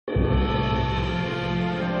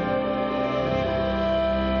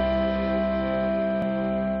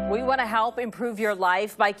We want to help improve your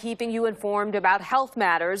life by keeping you informed about health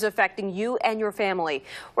matters affecting you and your family.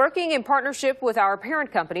 Working in partnership with our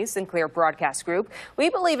parent company, Sinclair Broadcast Group, we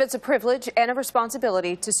believe it's a privilege and a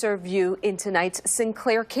responsibility to serve you in tonight's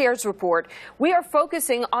Sinclair Cares Report. We are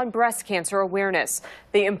focusing on breast cancer awareness,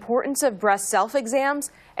 the importance of breast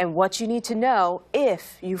self-exams, and what you need to know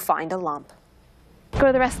if you find a lump. Go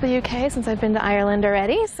to the rest of the UK since I've been to Ireland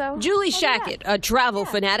already. So Julie Shackett, a travel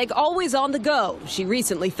fanatic, always on the go. She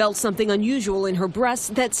recently felt something unusual in her breasts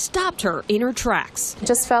that stopped her in her tracks. It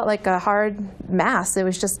just felt like a hard mass. It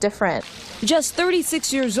was just different. Just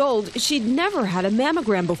 36 years old, she'd never had a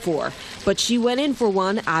mammogram before, but she went in for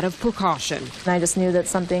one out of precaution. And I just knew that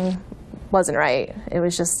something wasn't right.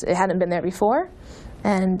 It hadn't been there before,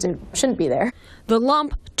 and it shouldn't be there. The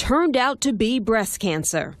lump turned out to be breast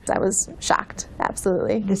cancer. I was shocked,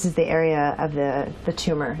 absolutely. This is the area of the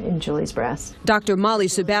tumor in Julie's breast. Dr. Molly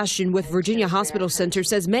Sebastian with Virginia Hospital Center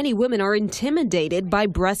says many women are intimidated by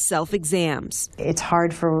breast self-exams. It's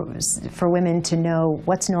hard for women to know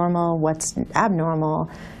what's normal, what's abnormal,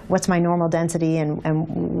 what's my normal density, and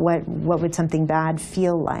what would something bad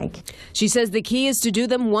feel like. She says the key is to do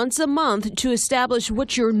them once a month to establish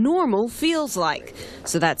what your normal feels like,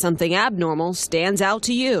 so that something abnormal stands out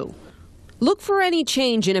to you. Look for any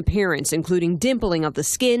change in appearance, including dimpling of the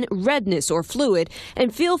skin, redness or fluid,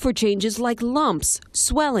 and feel for changes like lumps,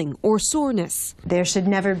 swelling, or soreness. There should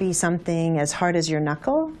never be something as hard as your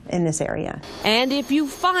knuckle in this area. And if you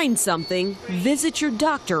find something, visit your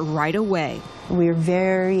doctor right away. We're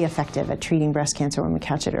very effective at treating breast cancer when we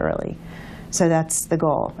catch it early. So that's the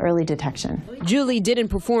goal, early detection. Julie didn't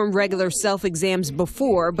perform regular self-exams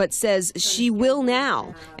before, but says she will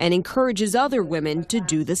now and encourages other women to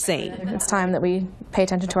do the same. It's time that we pay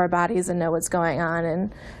attention to our bodies and know what's going on,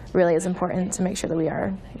 and really is important to make sure that we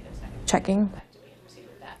are checking.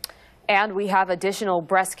 And we have additional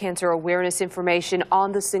breast cancer awareness information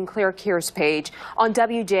on the Sinclair Cares page on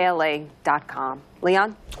WJLA.com.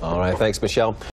 Leon? All right, thanks, Michelle.